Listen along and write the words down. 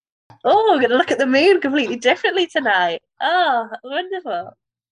Oh, we're going to look at the moon completely differently tonight. Oh, wonderful.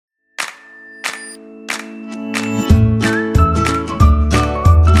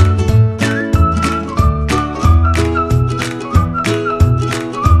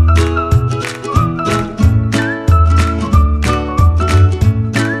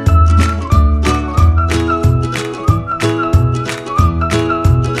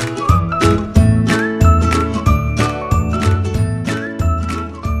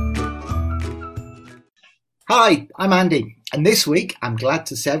 Hi, I'm Andy, and this week I'm glad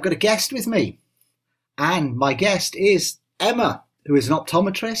to say I've got a guest with me. And my guest is Emma, who is an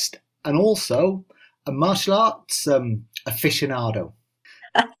optometrist and also a martial arts aficionado.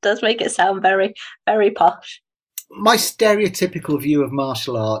 That does make it sound very, very posh. My stereotypical view of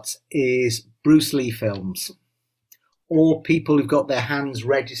martial arts is Bruce Lee films, or people who've got their hands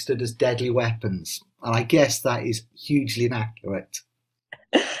registered as deadly weapons. And I guess that is hugely inaccurate.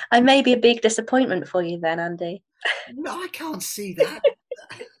 I may be a big disappointment for you then, Andy. No, I can't see that.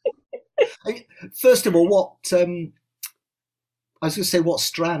 First of all, I was going to say what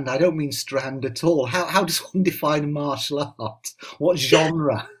strand. I don't mean strand at all. How does one define a martial art? What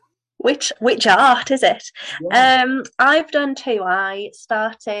genre? Which art is it? Yeah. I've done two. I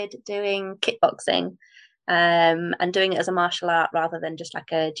started doing kickboxing, and doing it as a martial art rather than just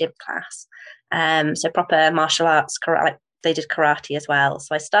like a gym class. So proper martial arts, like they did karate as well.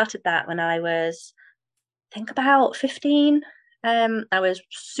 So I started that when I was, I think, about 15. I was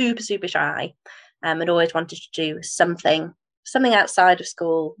super, super shy. I'd always wanted to do something outside of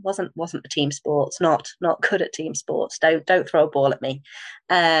school. Wasn't the team sports. Not good at team sports. Don't throw a ball at me.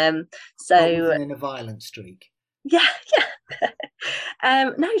 Not So living in a violent streak. yeah, yeah.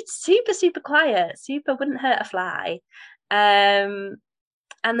 No, it's super, super quiet. Super wouldn't hurt a fly. Um,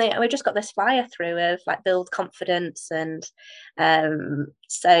 and we just got this flyer through of like build confidence, and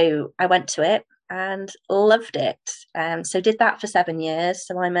so I went to it and loved it. So did that for 7 years.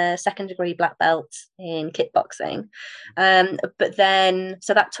 So I'm a second degree black belt in kickboxing. But then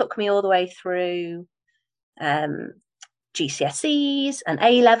so that took me all the way through um, GCSEs and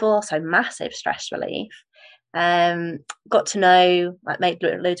A level, so massive stress relief. Got to know, like, made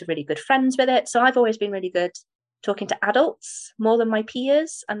loads of really good friends with it. So I've always been really good talking to adults more than my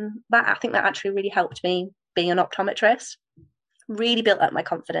peers, and that, I think, that actually really helped me being an optometrist. Really built up my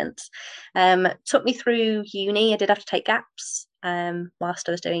confidence. Took me through uni. I did have to take gaps whilst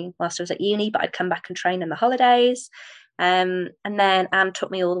I was at uni, but I'd come back and train in the holidays. And then Anne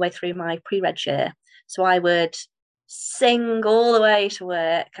took me all the way through my pre-reg year. So I would sing all the way to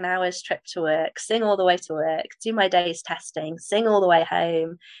work, an hour's trip to work, sing all the way to work, do my day's testing, sing all the way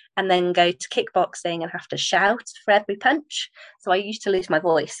home, and then go to kickboxing and have to shout for every punch. So I used to lose my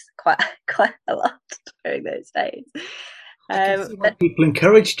voice quite a lot during those days. I can see why But people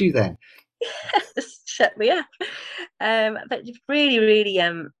encouraged you then. shut me up. But it really, really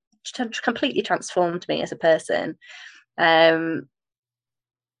completely transformed me as a person. Um,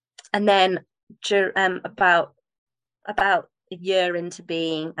 and then about a year into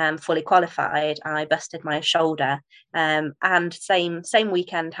being fully qualified, I busted my shoulder, and same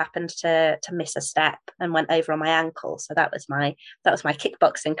weekend happened to miss a step and went over on my ankle. So that was my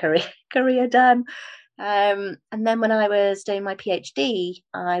kickboxing career done. And then when I was doing my PhD,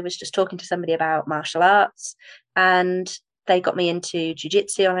 I was just talking to somebody about martial arts, and they got me into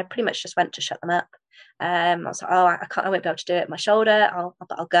jiu-jitsu, and I pretty much just went to shut them up. I was like, oh, I won't be able to do it. My shoulder,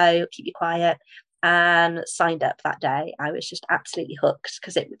 I'll go. Keep you quiet. And signed up that day. I was just absolutely hooked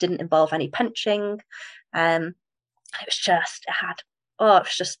because it didn't involve any punching. It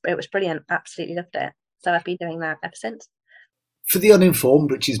was brilliant. Absolutely loved it. So I've been doing that ever since. For the uninformed,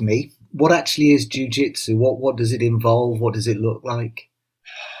 which is me, what actually is jiu-jitsu? What does it involve? What does it look like?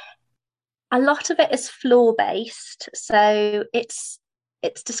 A lot of it is floor based, so it's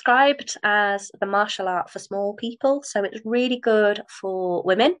described as the martial art for small people. So it's really good for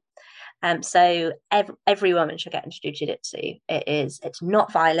women. So every woman should get into jiu-jitsu. It's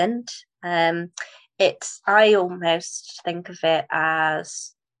not violent. I almost think of it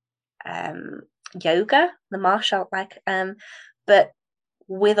as um, yoga, the martial, but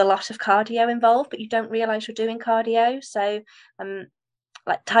with a lot of cardio involved. But you don't realize you're doing cardio. So um,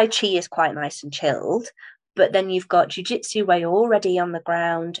 like Tai Chi is quite nice and chilled, but then you've got jiu-jitsu where you're already on the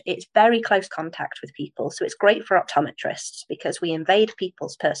ground. It's very close contact with people, so it's great for optometrists because we invade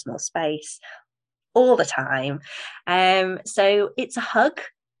people's personal space all the time. So it's a hug.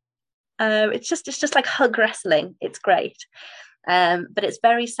 It's just like hug wrestling. It's great. But it's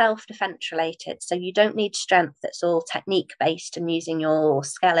very self-defense related. So you don't need strength. It's all technique based and using your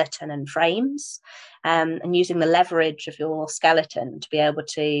skeleton and frames, and using the leverage of your skeleton to be able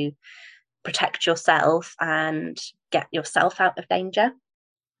to protect yourself and get yourself out of danger.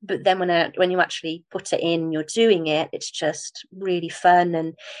 But then when you actually put it in, you're doing it. It's just really fun,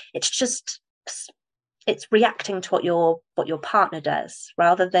 and it's just it's reacting to what your partner does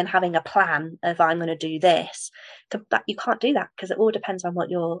rather than having a plan of I'm going to do this. You can't do that because it all depends on what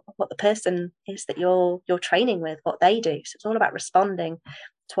the person is that you're training with, what they do. So it's all about responding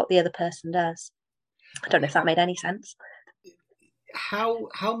to what the other person does. I don't know if that made any sense. How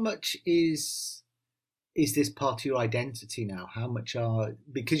much is this part of your identity now? How much are,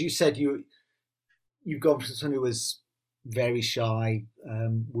 because you said you've gone from someone who was very shy,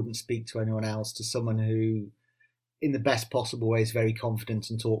 wouldn't speak to anyone else, to someone who, in the best possible way, is very confident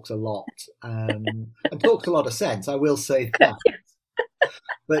and talks a lot, and talks a lot of sense. I will say that.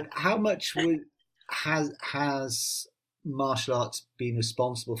 But how much has martial arts been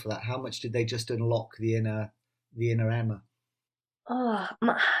responsible for that? How much did they just unlock the inner Emma? Oh,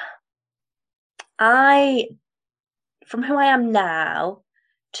 I from who I am now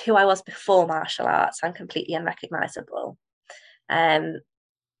to who I was before martial arts, I'm completely unrecognizable. Um,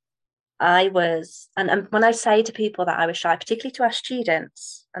 I was, and when I say to people that I was shy, particularly to our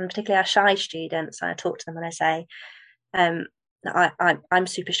students, and particularly our shy students, and I talk to them and I say, um, I'm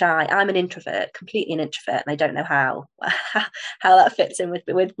super shy. I'm an introvert, completely an introvert, and I don't know how how that fits in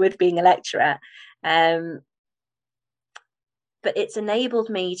with being a lecturer. Um, but it's enabled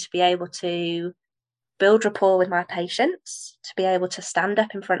me to be able to build rapport with my patients, to be able to stand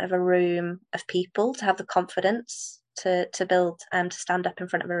up in front of a room of people, to have the confidence to build to stand up in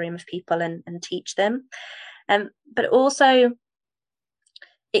front of a room of people and teach them. But also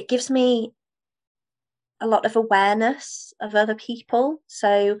it gives me a lot of awareness of other people.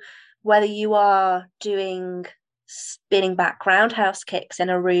 So whether you are doing spinning back roundhouse kicks in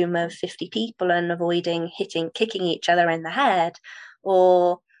a room of 50 people and avoiding kicking each other in the head,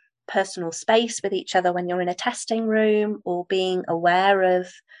 or personal space with each other when you're in a testing room, or being aware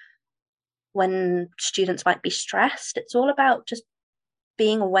of when students might be stressed. It's all about just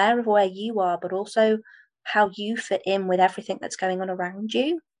being aware of where you are, but also how you fit in with everything that's going on around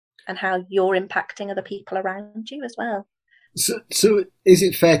you and how you're impacting other people around you as well. So is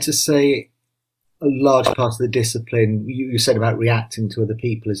it fair to say a large part of the discipline you said about reacting to other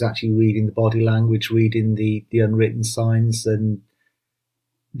people is actually reading the body language, reading the unwritten signs, and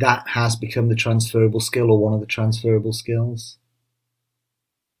that has become the transferable skill or one of the transferable skills?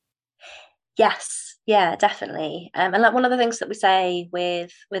 Yes, yeah, definitely. And like one of the things that we say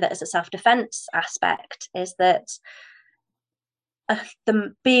with it as a self-defense aspect is that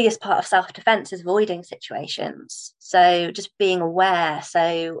the biggest part of self-defense is avoiding situations. So just being aware.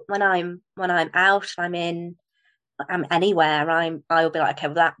 So when I'm out, I'm anywhere, I will be like, okay,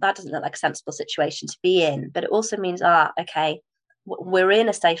 well that doesn't look like a sensible situation to be in. But it also means, okay, we're in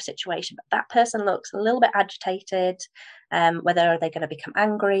a safe situation, but that person looks a little bit agitated. Whether are they going to become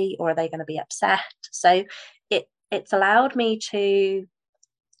angry or are they going to be upset? So it's allowed me to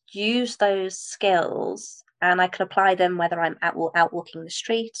use those skills, and I can apply them whether I'm out walking the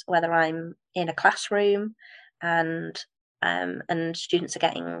street, whether I'm in a classroom, and and students are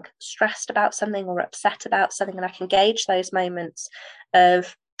getting stressed about something or upset about something, and I can gauge those moments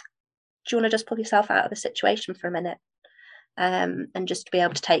of, do you want to just pull yourself out of the situation for a minute, and just be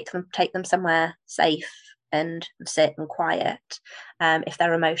able to take them somewhere safe and sit and quiet. If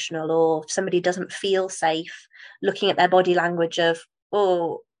they're emotional or if somebody doesn't feel safe, looking at their body language of,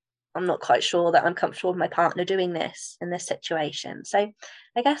 oh, I'm not quite sure that I'm comfortable with my partner doing this in this situation. So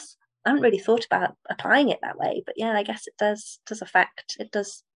I guess I haven't really thought about applying it that way, but yeah, I guess it does affect, it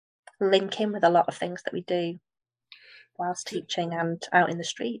does link in with a lot of things that we do whilst teaching and out in the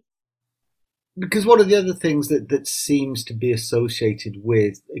street. Because one of the other things that seems to be associated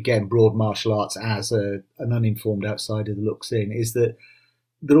with, again, broad martial arts as an uninformed outsider that looks in, is that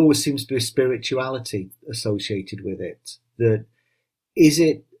there always seems to be a spirituality associated with it. That is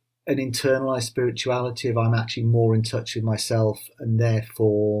it an internalized spirituality of I'm actually more in touch with myself and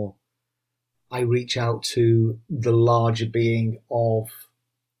therefore I reach out to the larger being of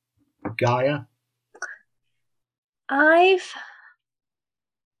Gaia? I've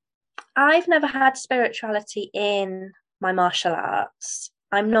I've never had spirituality in my martial arts.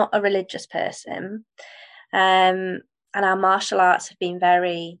 I'm not a religious person. And our martial arts have been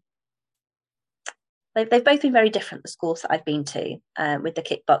they've both been very different, the schools that I've been to. With the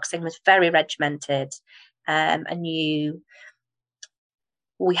kickboxing was very regimented. And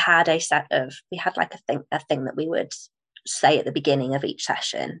we had like a thing that we would say at the beginning of each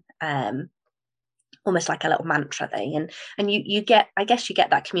session, almost like a little mantra thing. And you get, I guess you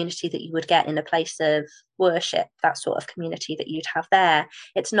get that community that you would get in a place of worship, that sort of community that you'd have there.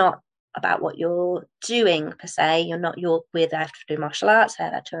 It's not about what you're doing per se. We're there to do martial arts,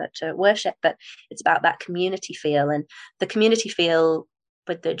 there to worship, but it's about that community feel. And the community feel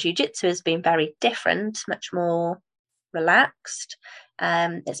with the jiu-jitsu has been very different, much more relaxed.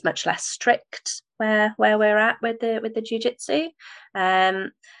 It's much less strict where we're at with the jiu-jitsu.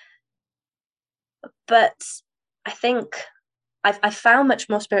 But I think I've found much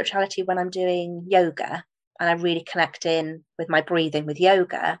more spirituality when I'm doing yoga, and I really connect in with my breathing with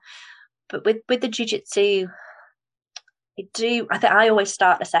yoga. But with the jiu-jitsu, I think I always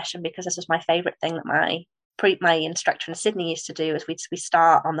start a session, because this was my favorite thing that my instructor in Sydney used to do, is we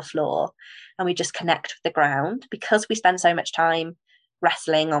start on the floor and we just connect with the ground, because we spend so much time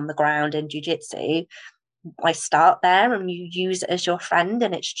wrestling on the ground in jiu-jitsu. I start there and you use it as your friend.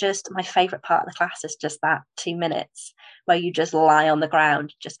 And it's just my favorite part of the class is just that 2 minutes where you just lie on the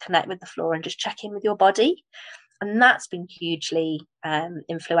ground, just connect with the floor and just check in with your body. And that's been hugely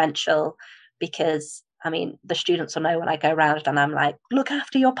influential, because I mean, the students will know when I go around and I'm like, look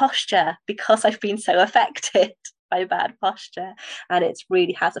after your posture, because I've been so affected by bad posture, and it's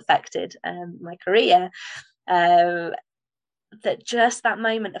really has affected my career. That just that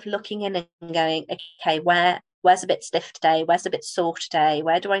moment of looking in and going, okay, where's a bit stiff today? Where's a bit sore today?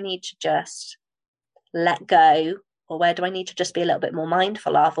 Where do I need to just let go? Or where do I need to just be a little bit more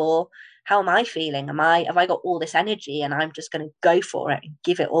mindful of? Or how am I feeling? Have I got all this energy and I'm just going to go for it and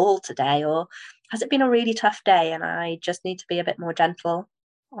give it all today? Or has it been a really tough day and I just need to be a bit more gentle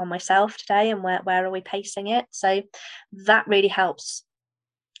on myself today? And where are we pacing it? So that really helps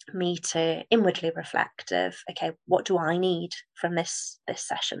me to inwardly reflect of, okay, what do I need from this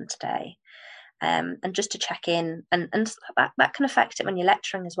session today? And just to check in, and that can affect it when you're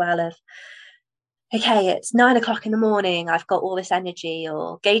lecturing as well, of, okay, it's 9 o'clock in the morning, I've got all this energy,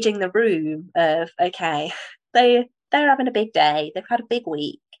 or gauging the room of, okay, they're having a big day, they've had a big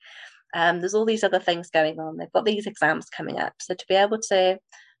week, there's all these other things going on, they've got these exams coming up. So to be able to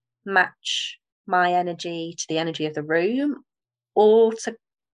match my energy to the energy of the room, or to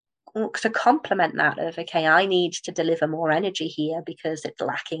complement that of, okay, I need to deliver more energy here because it's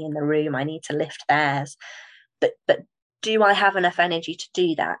lacking in the room, I need to lift theirs, but do I have enough energy to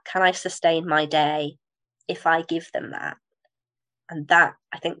do that? Can I sustain my day if I give them that? And that,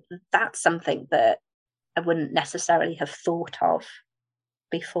 I think, that's something that I wouldn't necessarily have thought of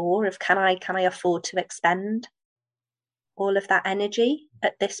before, of can I afford to expend all of that energy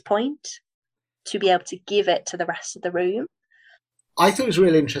at this point to be able to give it to the rest of the room. I thought it was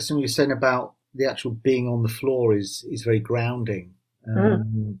really interesting what you were saying about the actual being on the floor is very grounding.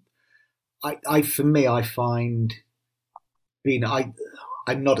 Mm. I for me, I find being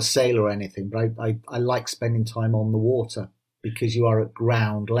I'm not a sailor or anything, but I like spending time on the water because you are at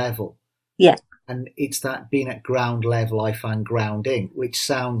ground level, Yeah. and it's that being at ground level I find grounding, which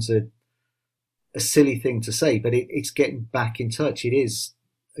sounds a silly thing to say, but it's getting back in touch. It is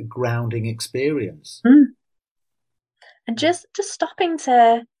a grounding experience. Mm. And just stopping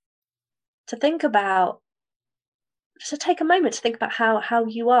to think about, just to take a moment to think about how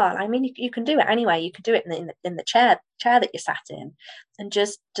you are. I mean, you can do it anyway. You could do it in the chair that you're sat in, and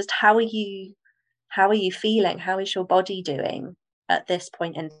just how are you feeling? How is your body doing at this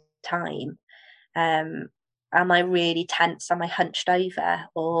point in time? Um, am I really tense? Am I hunched over,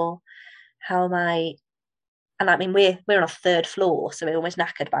 or how am I? And I mean, we're on a third floor, so we're almost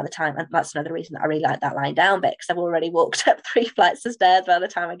knackered by the time. And that's another reason that I really like that lying down bit, because I've already walked up 3 flights of stairs by the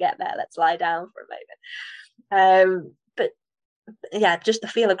time I get there. Let's lie down for a moment. But yeah, just the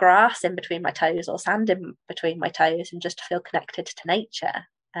feel of grass in between my toes, or sand in between my toes, and just to feel connected to nature,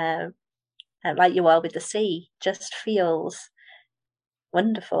 like you are with the sea, just feels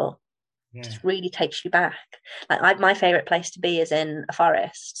wonderful. Yeah. Just really takes you back. My favorite place to be is in a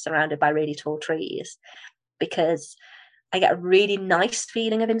forest surrounded by really tall trees, because I get a really nice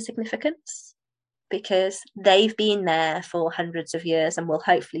feeling of insignificance, because they've been there for hundreds of years and will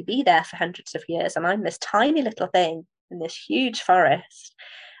hopefully be there for hundreds of years. And I'm this tiny little thing in this huge forest.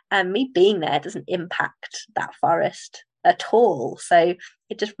 And me being there doesn't impact that forest at all. So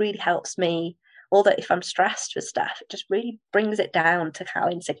it just really helps me. Although if I'm stressed with stuff, it just really brings it down to how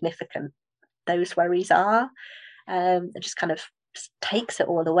insignificant those worries are. It just kind of just takes it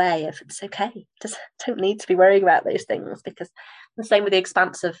all away. If it's okay, just don't need to be worrying about those things, because the same with the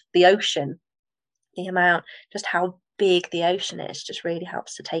expanse of the ocean, the amount, just how big the ocean is, just really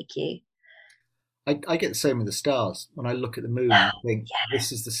helps to take you. I get the same with the stars. When I look at the moon, I think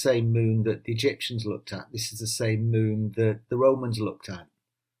this is the same moon that the Egyptians looked at. This is the same moon that the Romans looked at.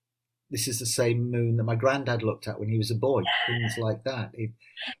 This is the same moon that my granddad looked at when he was a boy. Things like that.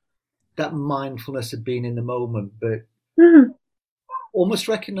 That mindfulness of being in the moment, but Mm, almost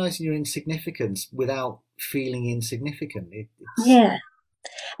recognizing your insignificance without feeling insignificant. It's yeah,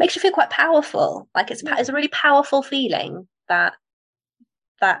 makes you feel quite powerful. Like yeah, it's a really powerful feeling that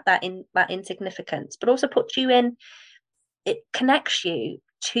that insignificance, but also puts you in. It connects you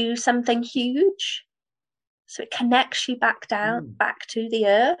to something huge. So it connects you back down, mm, back to the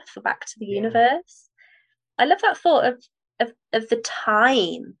earth, or back to the yeah, universe. I love that thought of the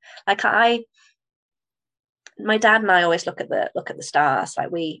time. Like my dad and I always look at the stars.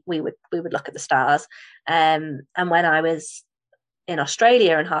 Like we would look at the stars. And when I was in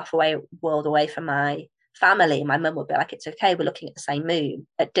Australia and half away world away from my family, my mum would be like, "It's okay, we're looking at the same moon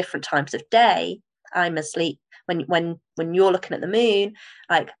at different times of day. I'm asleep when you're looking at the moon,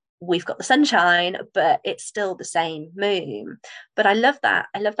 like we've got the sunshine, but it's still the same moon." But I love that.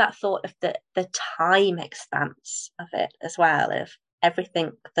 I love that thought of the time expanse of it as well, of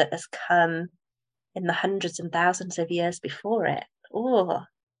everything that has come in the hundreds and thousands of years before it. Oh,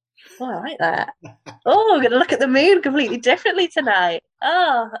 oh, I like that. Oh, we're going to look at the moon completely differently tonight.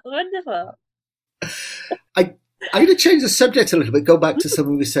 Oh, wonderful. I I'm going to change the subject a little bit. Go back to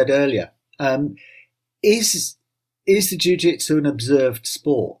something we said earlier. Um, is is the jiu-jitsu an observed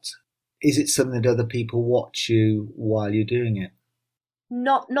sport? Is it something that other people watch you while you're doing it?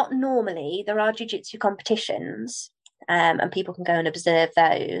 Not normally. There are jiu-jitsu competitions, and people can go and observe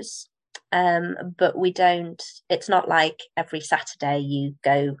those. But we don't. It's not like every Saturday you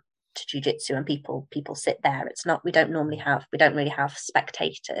go to jiu-jitsu and people sit there. It's not. We don't normally have. We don't really have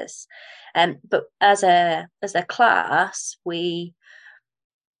spectators. But as a class, we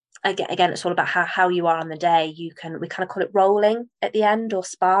again, it's all about how you are on the day. We kind of call it rolling at the end, or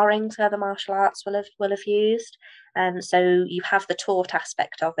sparring, so other martial arts will have used. So you have the taught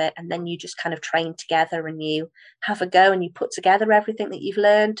aspect of it, and then you just kind of train together and you have a go and you put together everything that you've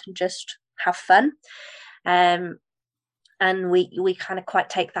learned and just have fun. Um, and we kind of quite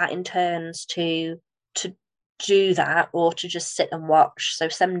take that in turns to do that, or to just sit and watch. So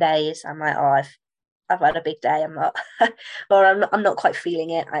some days I'm like, oh, I've had a big day. I'm not, or I'm not quite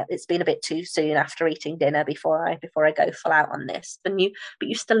feeling it. It's been a bit too soon after eating dinner before I go full out on this. But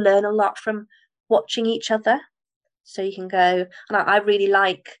you still learn a lot from watching each other. So you can go, and I really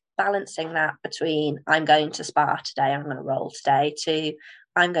like balancing that between I'm going to spar today, I'm going to roll today, to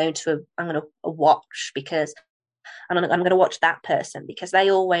I'm going to watch because I'm going to watch that person because they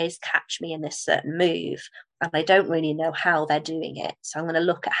always catch me in this certain move and I don't really know how they're doing it. So I'm going to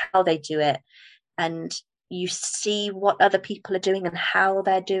look at how they do it, and you see what other people are doing and how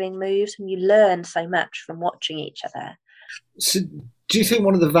they're doing moves, and you learn so much from watching each other. So, do you think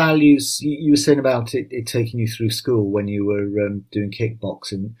one of the values you were saying about it taking you through school when you were doing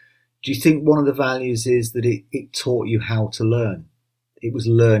kickboxing? Do you think one of the values is that it taught you how to learn? It was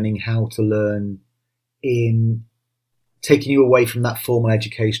learning how to learn in taking you away from that formal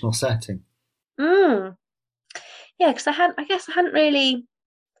educational setting. Mm. Yeah, because I guess I hadn't really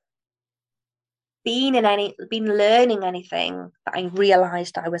been learning anything that I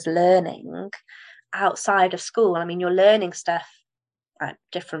realized I was learning outside of school. I mean, you're learning stuff like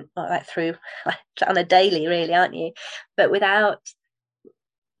different, like through like, on a daily, really, aren't you? But without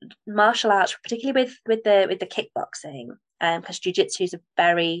martial arts, particularly with the kickboxing, because jiu-jitsu is a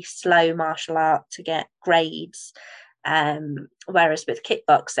very slow martial art to get grades. Whereas with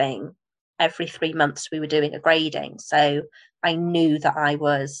kickboxing, every 3 months we were doing a grading. So I knew that I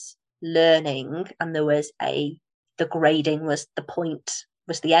was learning, and the grading was the point,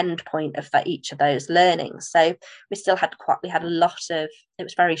 was the end point of that, each of those learnings. So we had a lot of, it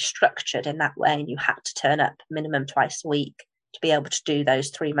was very structured in that way, and you had to turn up minimum twice a week to be able to do those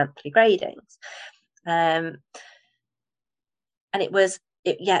 3 monthly gradings. Um, and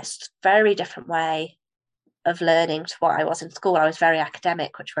yes, very different way of learning to what I was in school. I was very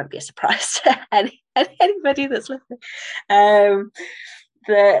academic, which won't be a surprise to anybody that's listening. Um,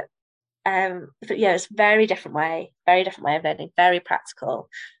 but but yeah, it's very different way of learning, very practical.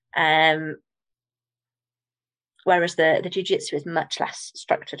 Um, Whereas the jiu-jitsu is much less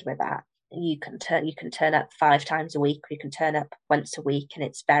structured with that. You can turn up 5 times a week, or you can turn up once a week, and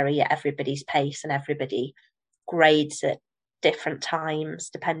it's very at everybody's pace, and everybody grades at different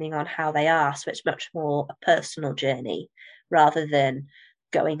times depending on how they are. So it's much more a personal journey rather than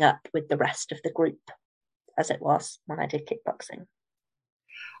going up with the rest of the group as it was when I did kickboxing.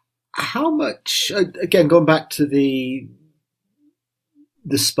 How much, again, going back to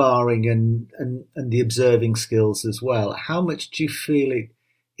the sparring and the observing skills as well. How much do you feel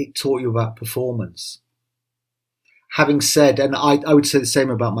it taught you about performance? Having said, and I would say the same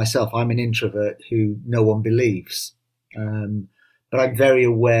about myself, I'm an introvert who no one believes. Um, but I'm very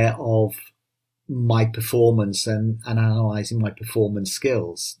aware of my performance and analysing my performance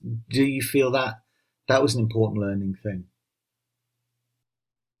skills. Do you feel that that was an important learning thing?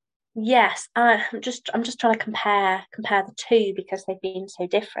 Yes, I'm just trying to compare the two because they've been so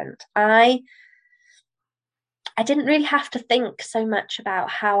different. I didn't really have to think so much about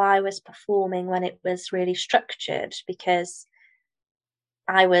how I was performing when it was really structured because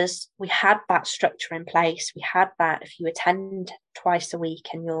we had that structure in place. We had that if you attend twice a week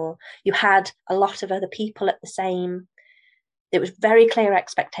and you had a lot of other people at the same, it was very clear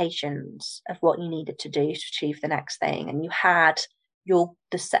expectations of what you needed to do to achieve the next thing. And you had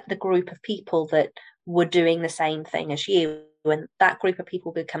the group of people that were doing the same thing as you. And that group of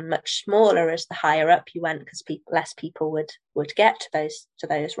people become much smaller as the higher up you went because less people would get to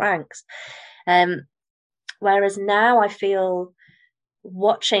those ranks. Um, Whereas now I feel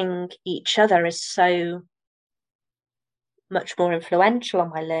watching each other is so much more influential on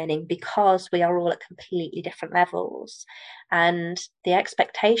my learning because we are all at completely different levels and the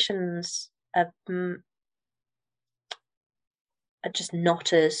expectations are just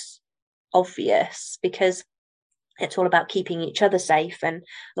not as obvious because it's all about keeping each other safe and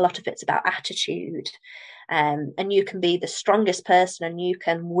a lot of it's about attitude. And you can be the strongest person and you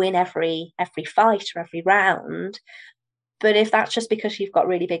can win every fight or every round, but if that's just because you've got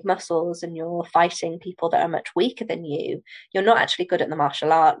really big muscles and you're fighting people that are much weaker than you're not actually good at the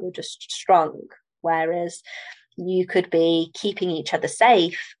martial art, you're just strong. Whereas you could be keeping each other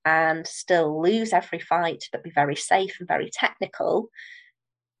safe and still lose every fight, but be very safe and very technical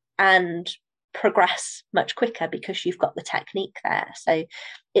and progress much quicker because you've got the technique there. So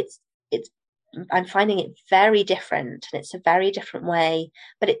it's I'm finding it very different and it's a very different way,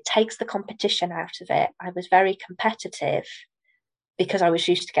 but it takes the competition out of it. I was very competitive because I was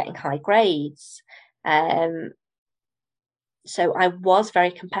used to getting high grades. Um, so I was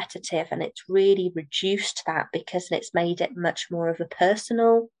very competitive and it's really reduced that because it's made it much more of a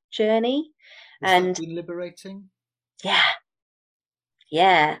personal journey. Has that And been liberating? yeah,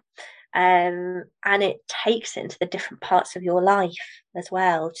 yeah. And it takes it into the different parts of your life as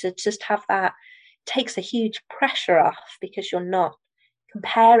well to just have that takes a huge pressure off because you're not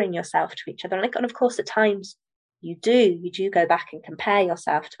comparing yourself to each other. And of course, at times you do go back and compare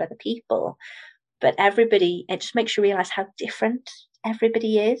yourself to other people, but it just makes you realize how different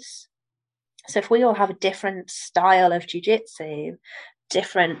everybody is. So if we all have a different style of jujitsu,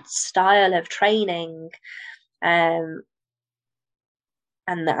 different style of training, um,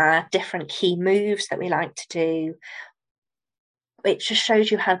 and there are different key moves that we like to do, it just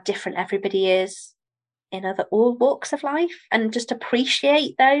shows you how different everybody is in other all walks of life and just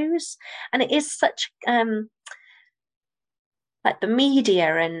appreciate those. And it is such like the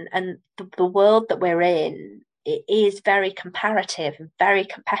media and the world that we're in, it is very comparative and very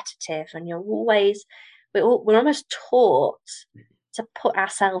competitive, and we're almost taught to put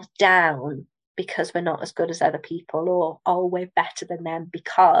ourselves down because we're not as good as other people, or oh, we're better than them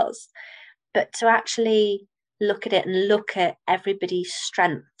because, but to actually look at it and look at everybody's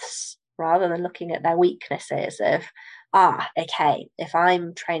strengths rather than looking at their weaknesses of okay, if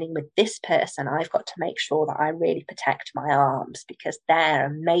I'm training with this person, I've got to make sure that I really protect my arms because they're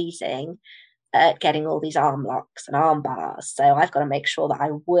amazing at getting all these arm locks and arm bars. So I've got to make sure that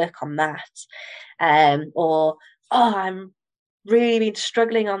I work on that. Or, oh, I'm really been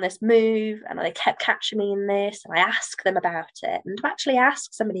struggling on this move and they kept catching me in this. And I ask them about it. And to actually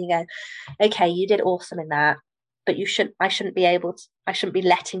ask somebody and go, okay, you did awesome in that, but I shouldn't be able to, I shouldn't be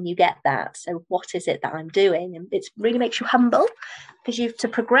letting you get that. So what is it that I'm doing? And it really makes you humble because to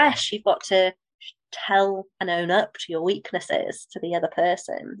progress, you've got to tell and own up to your weaknesses to the other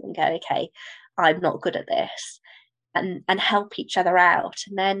person and go, okay, I'm not good at this, and help each other out.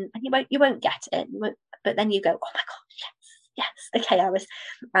 And then and you won't get it, but then you go, oh my god, yes,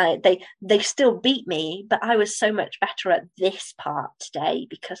 okay, they still beat me, but I was so much better at this part today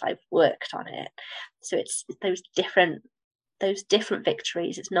because I've worked on it. So it's those different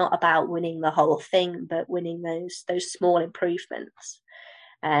victories. It's not about winning the whole thing, but winning those small improvements.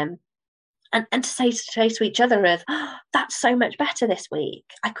 Um and, and to say to each other of, oh, that's so much better this week,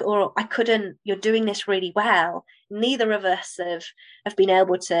 or I couldn't, you're doing this really well. Neither of us have been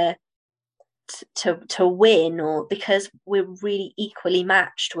able to win, or because we're really equally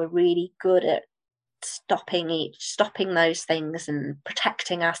matched, we're really good at stopping those things and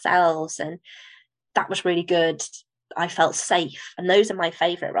protecting ourselves, and that was really good. I felt safe. And those are my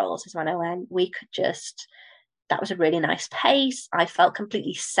favorite roles, is when I went, we could just, that was a really nice pace. I felt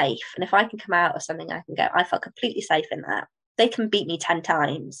completely safe. And if I can come out of something, I can go, I felt completely safe in that. They can beat me 10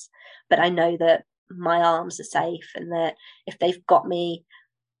 times, but I know that my arms are safe, and that if they've got me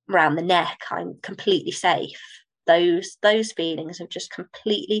around the neck, I'm completely safe. Those feelings of just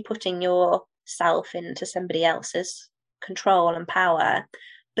completely putting yourself into somebody else's control and power,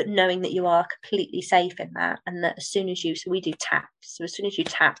 but knowing that you are completely safe in that, and that as soon as you, so we do tap, so as soon as you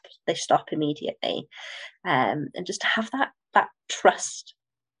tap, they stop immediately, and just to have that trust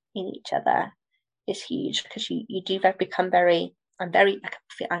in each other is huge, because you do become very, I'm very,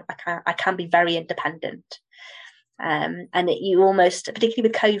 I can be very independent. And you almost, particularly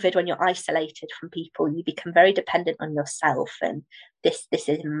with COVID, when you're isolated from people, you become very dependent on yourself, and this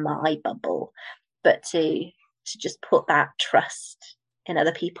is my bubble. But to just put that trust in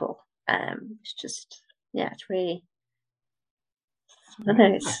other people, it's just, yeah, it's really, I don't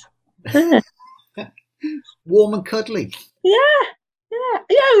know, it's Warm and cuddly. yeah,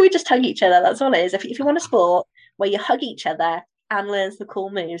 yeah. We just hug each other. That's all it is. If you want a sport where you hug each other and learns the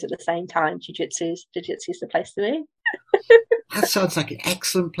cool moves at the same time, jiu-jitsu's the place to be. That sounds like an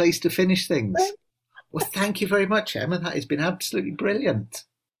excellent place to finish things. Well, thank you very much, Emma. That has been absolutely brilliant.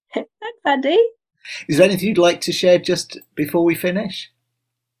 Thanks, Andy. Is there anything you'd like to share just before we finish?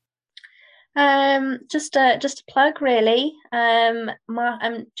 Just a plug, really.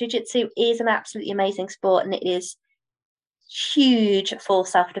 Jiu-jitsu is an absolutely amazing sport, and it is huge for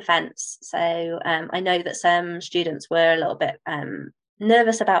self-defense. So I know that some students were a little bit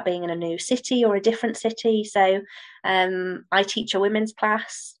nervous about being in a new city or a different city. So I teach a women's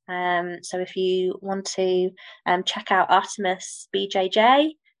class. So if you want to check out Artemis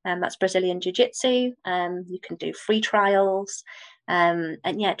BJJ, that's Brazilian Jiu-Jitsu. You can do free trials, and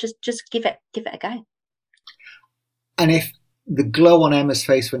yeah, just give it a go. And if the glow on Emma's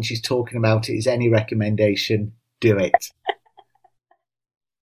face when she's talking about it is any recommendation, do it.